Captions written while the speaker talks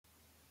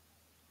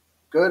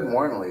Good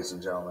morning, ladies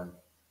and gentlemen.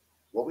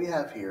 What we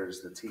have here is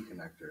the T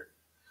connector.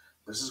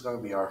 This is going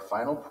to be our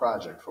final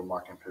project for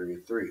marking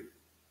period 3.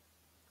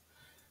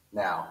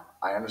 Now,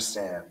 I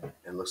understand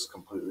it looks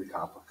completely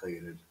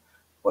complicated,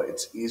 but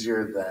it's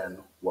easier than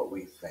what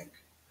we think.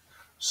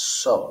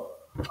 So,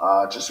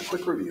 just a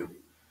quick review.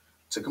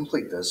 To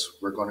complete this,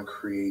 we're going to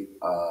create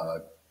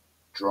a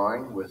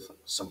drawing with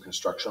some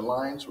construction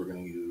lines. We're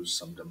going to use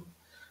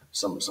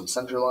some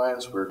center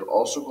lines. We're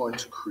also going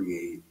to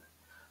create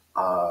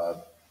uh,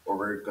 or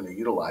we're going to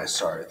utilize,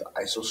 the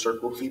ISO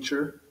circle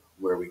feature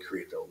where we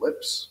create the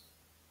ellipse.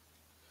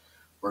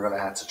 We're going to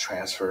have to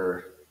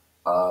transfer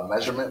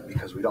measurement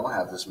because we don't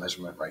have this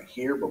measurement right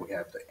here, but we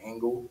have the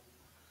angle.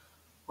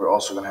 We're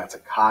also going to have to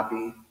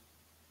copy.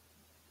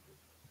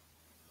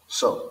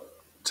 So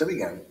to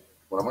begin,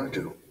 what I'm going to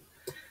do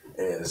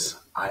is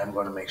I am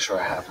going to make sure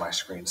I have my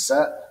screen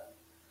set.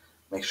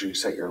 Make sure you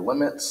set your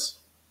limits.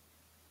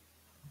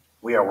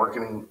 We are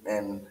working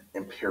in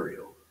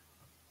Imperial.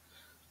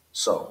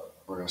 So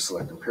we're going to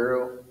select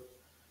Imperial.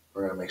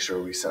 We're going to make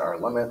sure we set our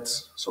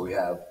limits. So we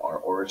have our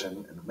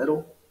origin in the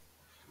middle.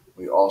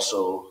 We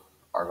also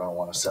are going to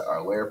want to set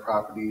our layer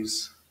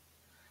properties.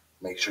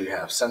 Make sure you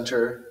have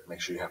center,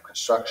 make sure you have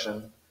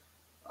construction,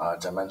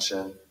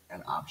 dimension,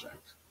 and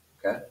object.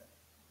 Okay?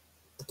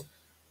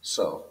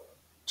 So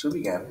to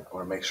begin, I'm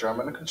going to make sure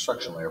I'm in a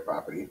construction layer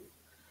property.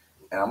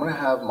 And I'm going to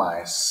have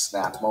my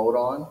snap mode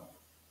on.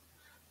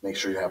 Make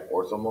sure you have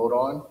ortho mode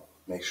on.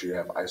 Make sure you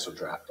have ISO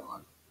draft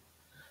on.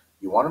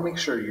 You want to make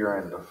sure you're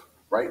in the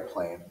right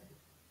plane,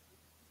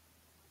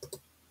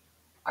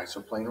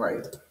 ISO plane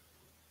right.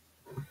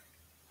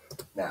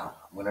 Now,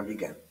 I'm going to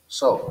begin.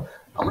 So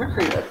I'm going to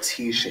create a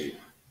T shape.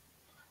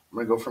 I'm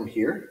going to go from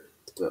here,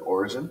 the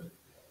origin,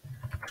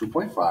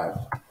 2.5.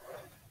 I'm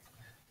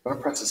going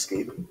to press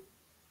escape.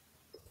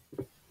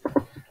 And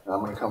I'm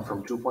going to come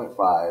from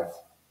 2.5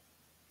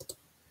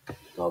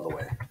 all the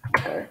way.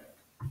 Okay.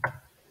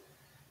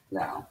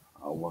 Now,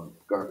 I'm going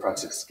to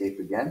press escape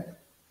again.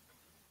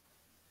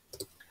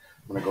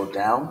 I'm going to go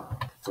down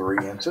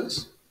 3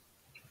 inches.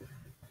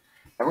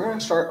 And we're going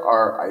to start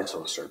our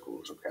ISO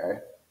circles, okay?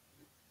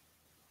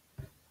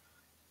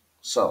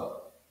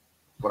 So,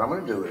 what I'm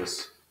going to do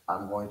is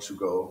I'm going to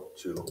go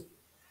to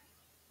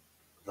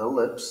the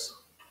ellipse,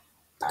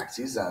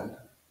 axis end.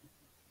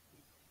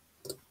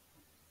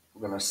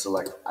 I'm going to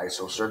select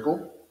ISO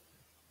circle.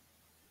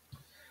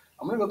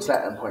 I'm going to go to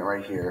that endpoint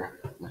right here.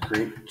 I'm going to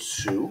create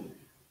 2.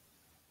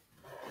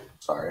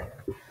 Sorry,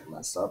 I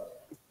messed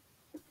up.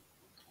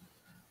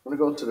 I'm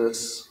going to go to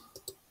this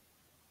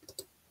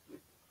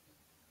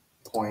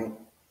point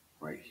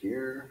right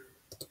here.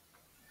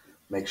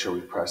 Make sure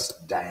we press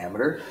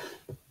diameter.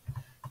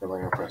 Then we're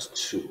going to press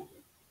 2.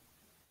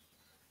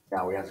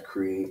 Now we have to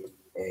create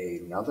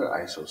another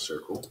ISO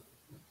circle.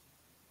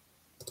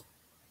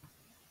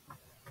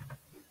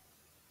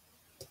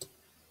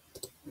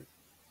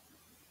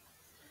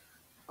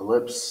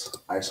 Ellipse,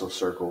 ISO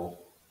circle,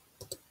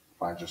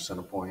 find your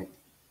center point,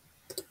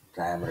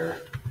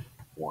 diameter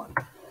 1.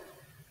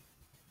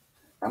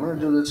 I'm going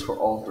to do this for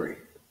all 3.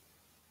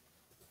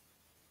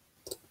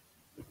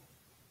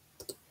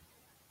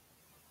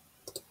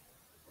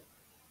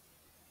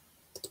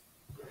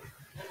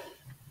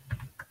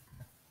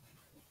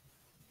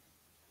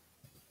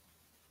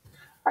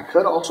 I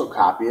could also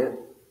copy it,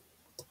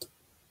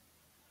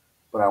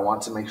 but I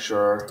want to make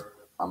sure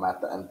I'm at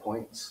the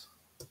endpoints.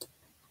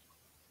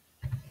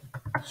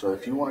 So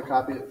if you want to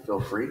copy it, feel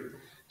free.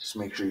 Just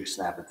make sure you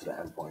snap it to the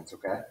endpoints,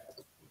 okay?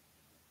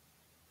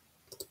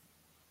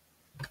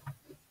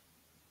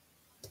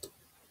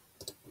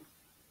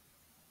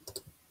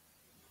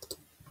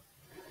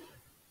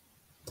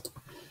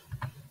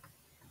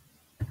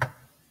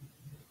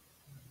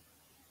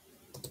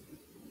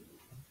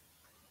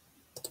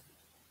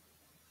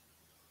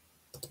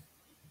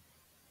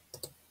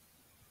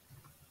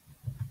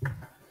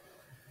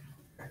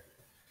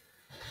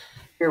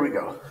 Here we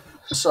go.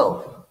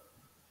 So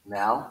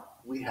now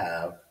we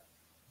have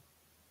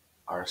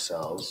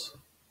ourselves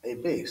a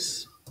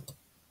base.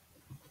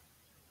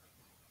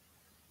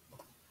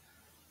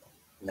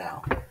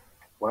 Now,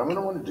 what I'm going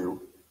to want to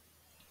do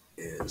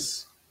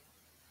is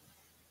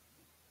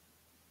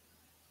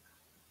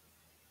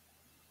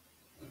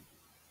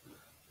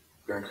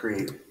we're going to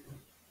create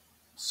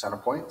center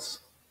points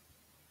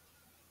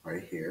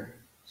right here.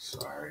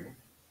 Sorry.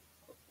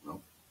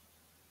 Nope.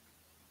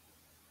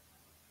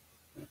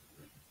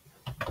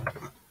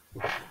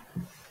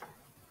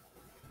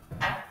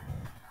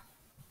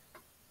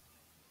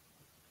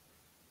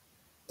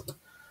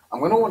 I'm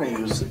going to want to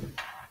use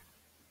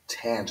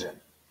tangent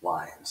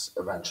lines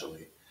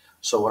eventually.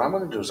 So what I'm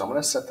going to do is I'm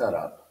going to set that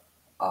up.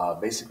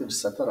 Basically, to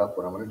set that up,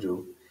 what I'm going to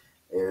do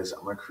is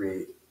I'm going to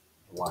create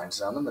lines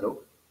down the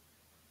middle.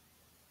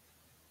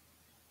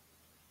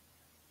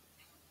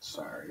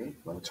 Sorry,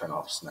 let me turn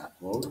off snap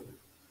mode.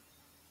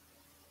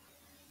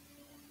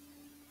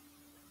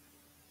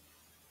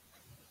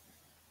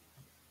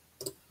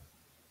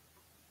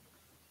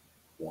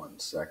 One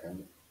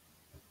second.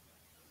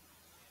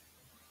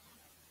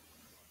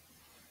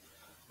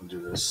 I'll do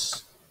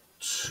this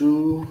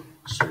 2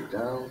 straight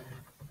down.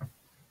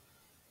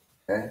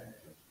 Okay.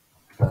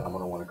 Then I'm going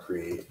to want to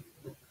create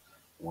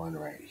one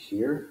right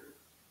here,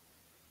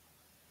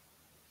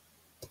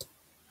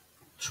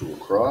 2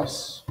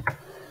 across,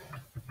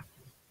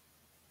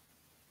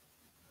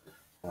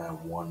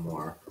 and one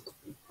more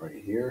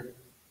right here.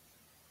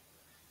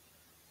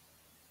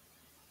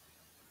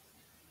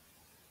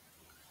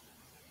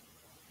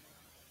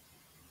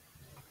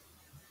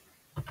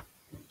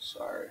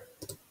 Sorry.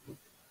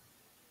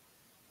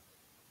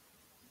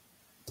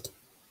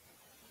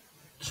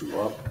 2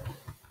 up.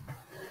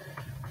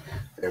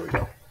 There we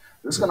go.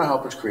 This is going to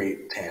help us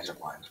create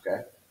tangent lines,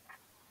 okay?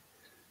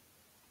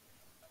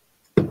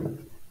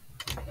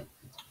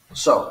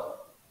 So,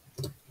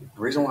 the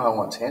reason why I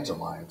want tangent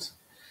lines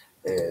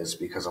is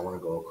because I want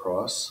to go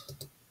across,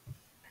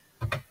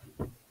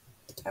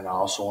 and I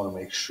also want to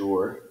make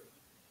sure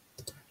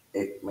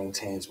it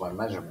maintains my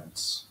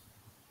measurements.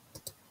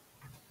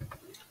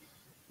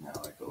 Now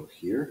I go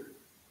here.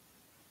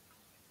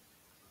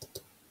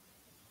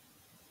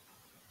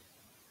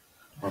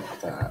 I'll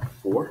put that at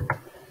 4.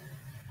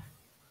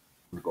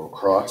 I'm going to go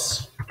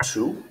across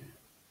 2,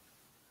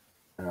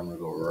 and I'm going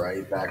to go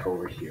right back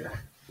over here.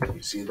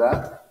 You see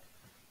that?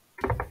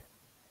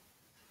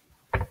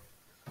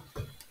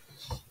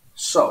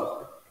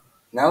 So,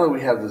 now that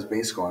we have this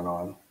base going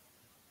on,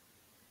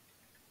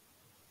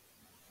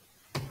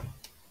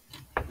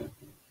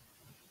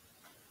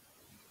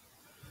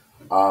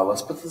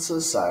 let's put this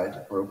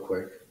aside real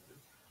quick.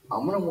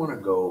 I'm going to want to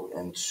go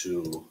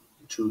into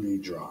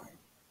 2D drawing,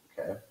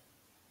 okay?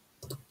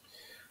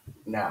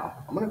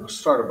 Now, I'm going to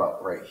start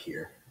about right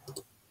here. I'm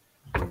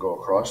going to go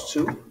across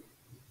 2,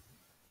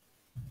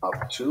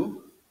 up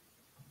 2.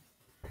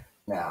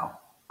 Now,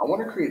 I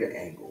want to create an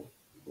angle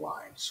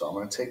line. So I'm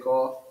going to take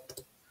off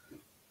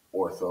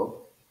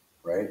ortho,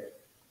 right?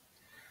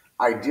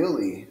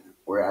 Ideally,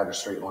 we're at a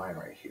straight line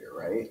right here,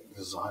 right?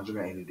 This is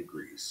 180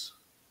 degrees.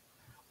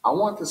 I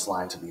want this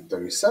line to be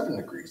 37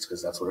 degrees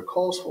because that's what it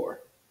calls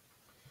for.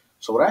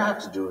 So what I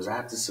have to do is I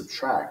have to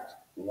subtract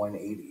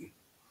 180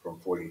 from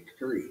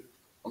 43.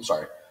 I'm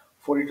sorry,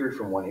 43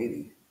 from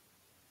 180.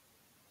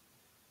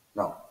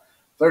 No,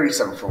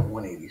 37 from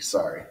 180,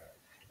 sorry.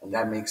 And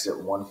that makes it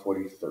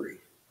 143.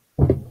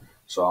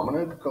 So I'm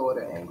going to go at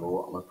an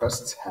angle. I'm going to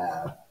press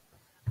tab.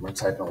 I'm going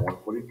to type in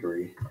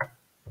 143.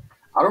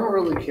 I don't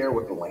really care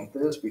what the length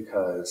is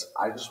because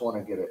I just want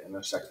to get an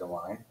intersecting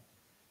line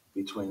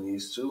between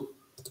these two.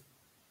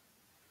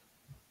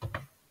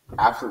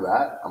 After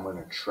that, I'm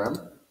going to trim.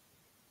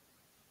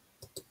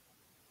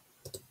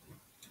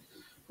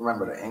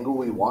 Remember, the angle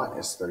we want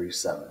is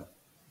 37.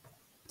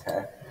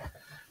 Okay.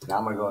 Now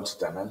I'm going to go into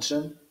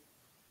dimension.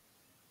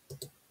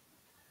 I'm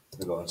going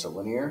to go into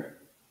linear.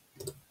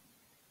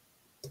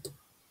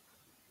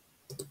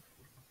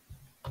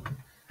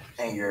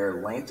 And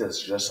your length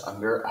is just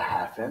under a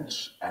 ½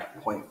 inch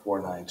at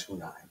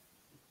 0.4929.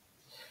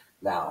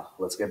 Now,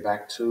 let's get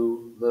back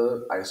to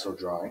the ISO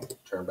drawing.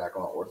 Turn back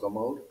on ortho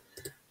mode.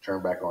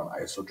 Turn back on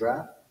ISO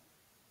draft.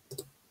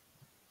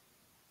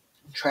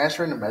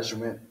 Transferring the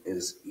measurement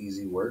is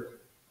easy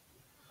work.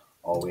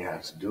 All we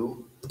have to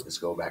do is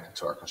go back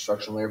into our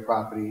construction layer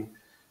property.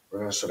 We're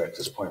going to start at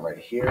this point right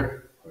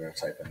here. We're going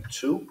to type in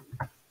 2.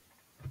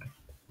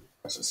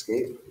 Press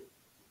escape.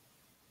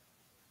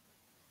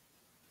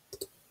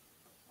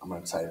 I'm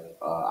going to type,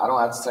 I don't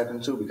have to type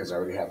in 2 because I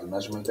already have the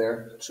measurement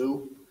there,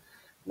 2.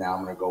 Now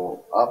I'm going to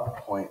go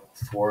up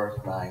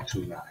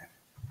 0.4929.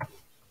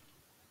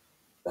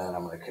 Then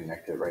I'm going to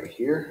connect it right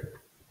here,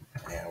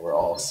 and we're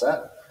all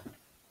set.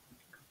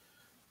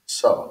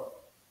 So,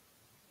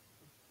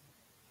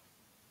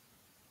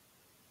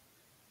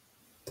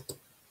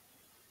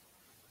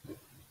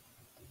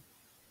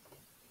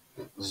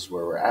 this is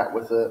where we're at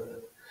with it.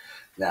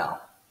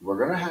 Now, we're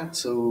going to have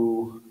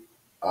to,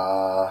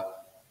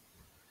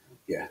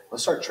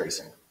 let's start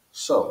tracing.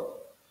 So,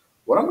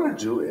 what I'm going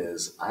to do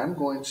is I'm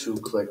going to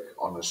click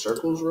on the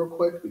circles real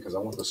quick because I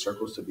want the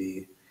circles to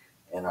be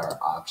in our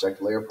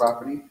object layer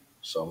property.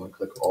 So I'm going to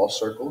click all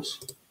circles,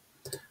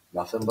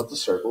 nothing but the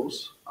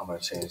circles. I'm going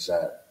to change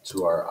that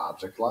to our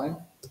object line.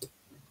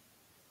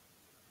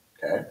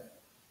 Okay.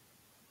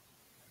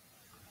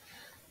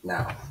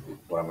 Now,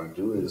 what I'm going to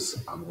do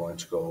is I'm going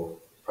to go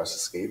press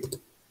escape.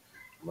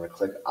 I'm going to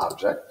click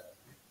object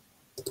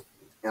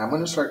and I'm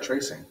going to start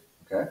tracing.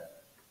 Okay.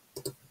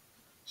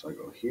 So I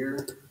go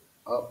here,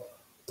 up,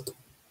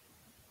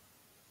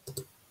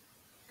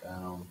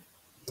 down,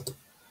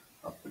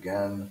 up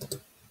again.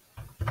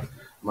 I'm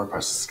going to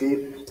press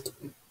escape.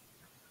 I'm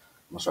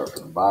going to start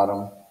from the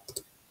bottom.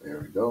 There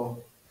we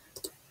go.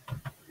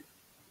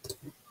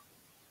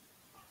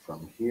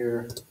 From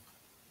here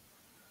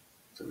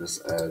to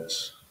this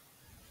edge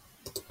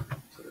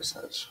to this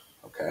edge.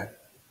 Okay.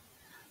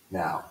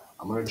 Now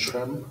I'm going to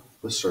trim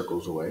the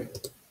circles away.